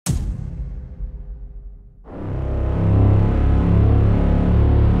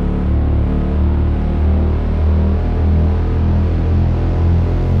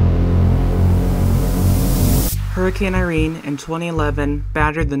Hurricane Irene in 2011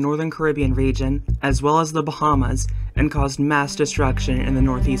 battered the northern Caribbean region, as well as the Bahamas, and caused mass destruction in the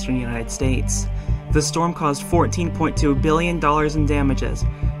northeastern United States. The storm caused $14.2 billion in damages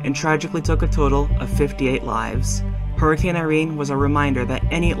and tragically took a total of 58 lives. Hurricane Irene was a reminder that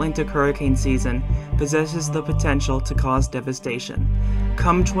any Atlantic hurricane season possesses the potential to cause devastation.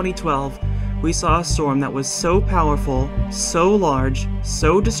 Come 2012, we saw a storm that was so powerful, so large,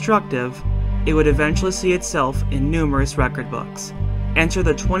 so destructive, it would eventually see itself in numerous record books. Enter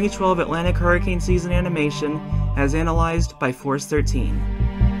the 2012 Atlantic hurricane season animation as analyzed by Force 13.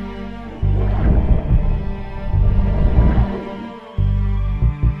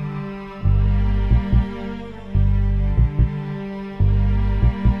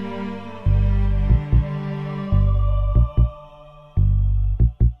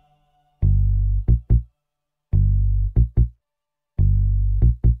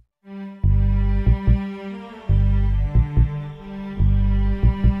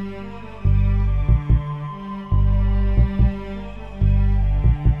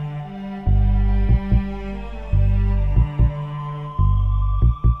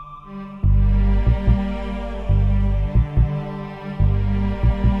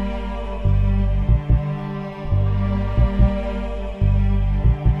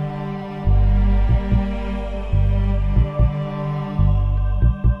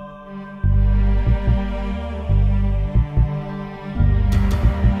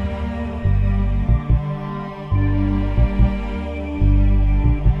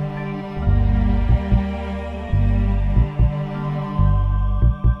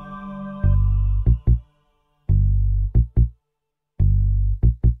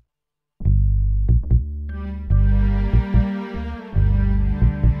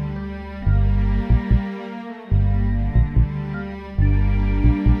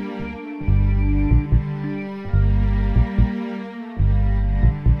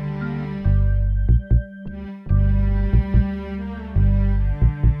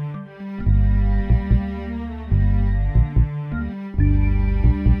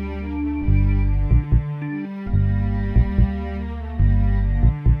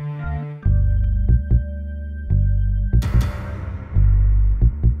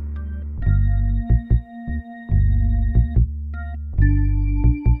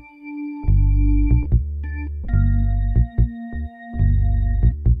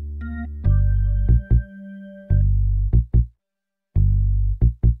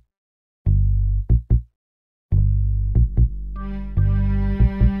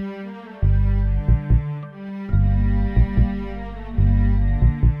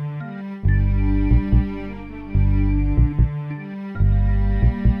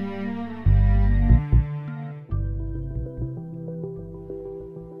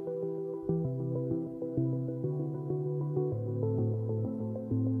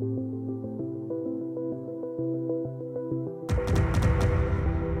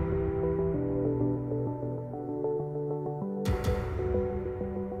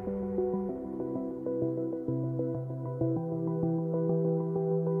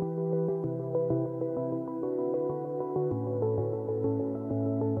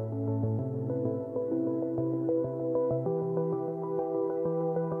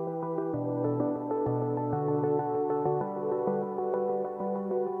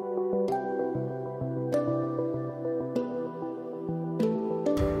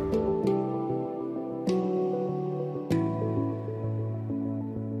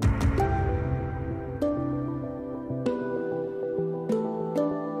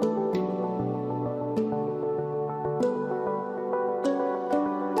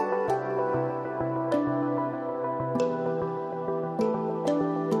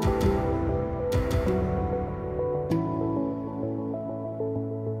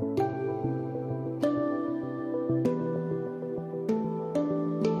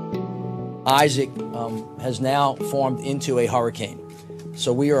 Isaac has now formed into a hurricane.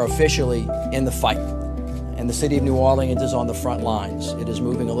 So we are officially in the fight. And the city of New Orleans is on the front lines. It is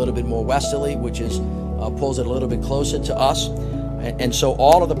moving a little bit more westerly, which is pulls it a little bit closer to us. And so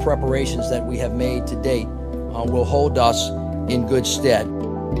all of the preparations that we have made to date will hold us in good stead.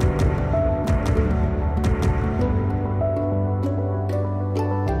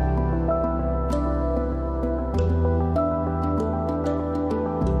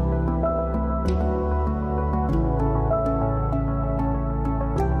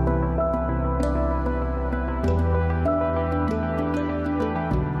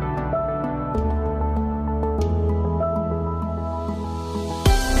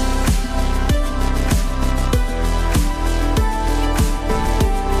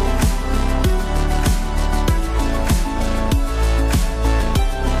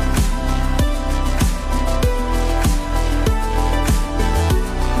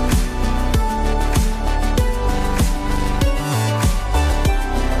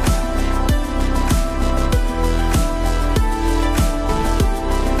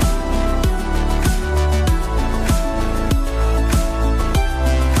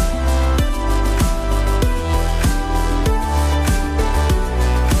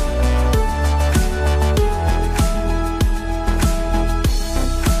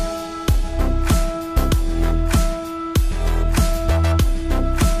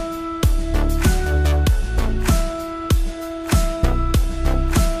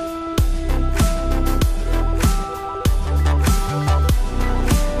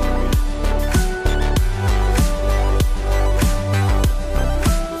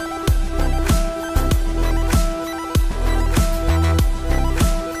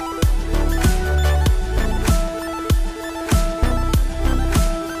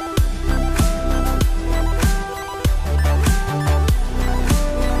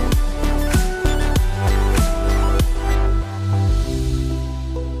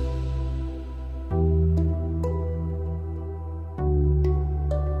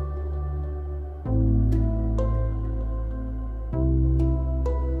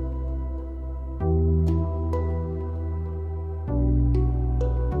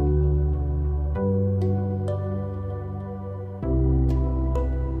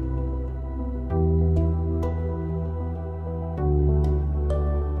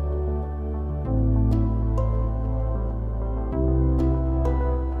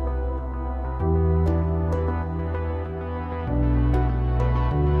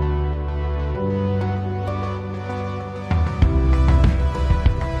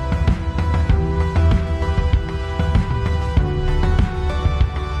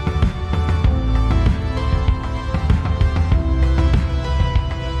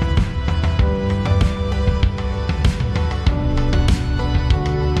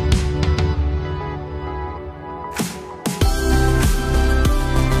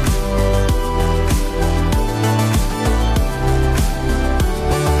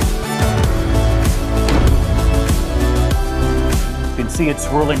 see it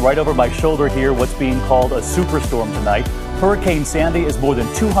swirling right over my shoulder here, what's being called a superstorm tonight. Hurricane Sandy is more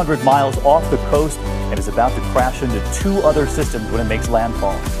than 200 miles off the coast and is about to crash into 2 other systems when it makes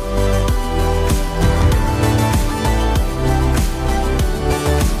landfall.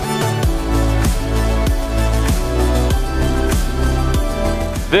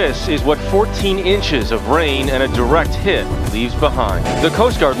 This is what 14 inches of rain and a direct hit leaves behind. The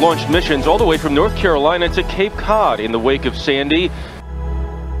Coast Guard launched missions all the way from North Carolina to Cape Cod in the wake of Sandy.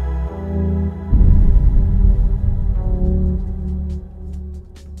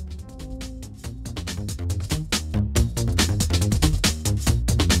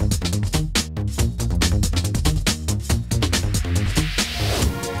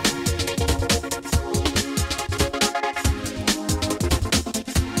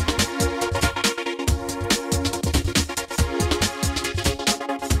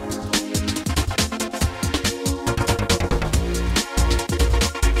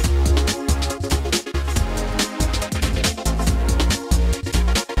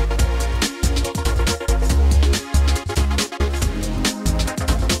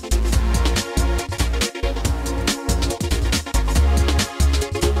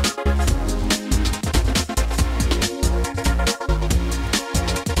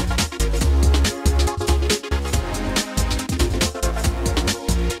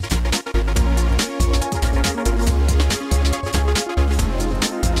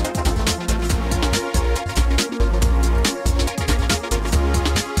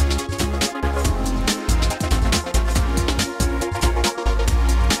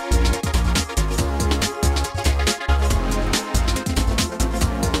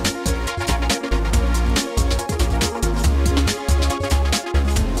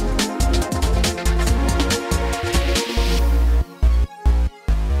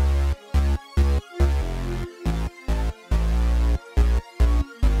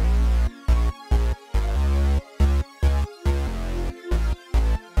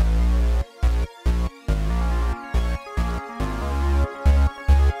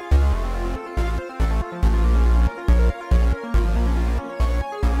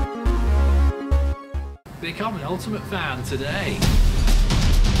 Become an Ultimate fan today.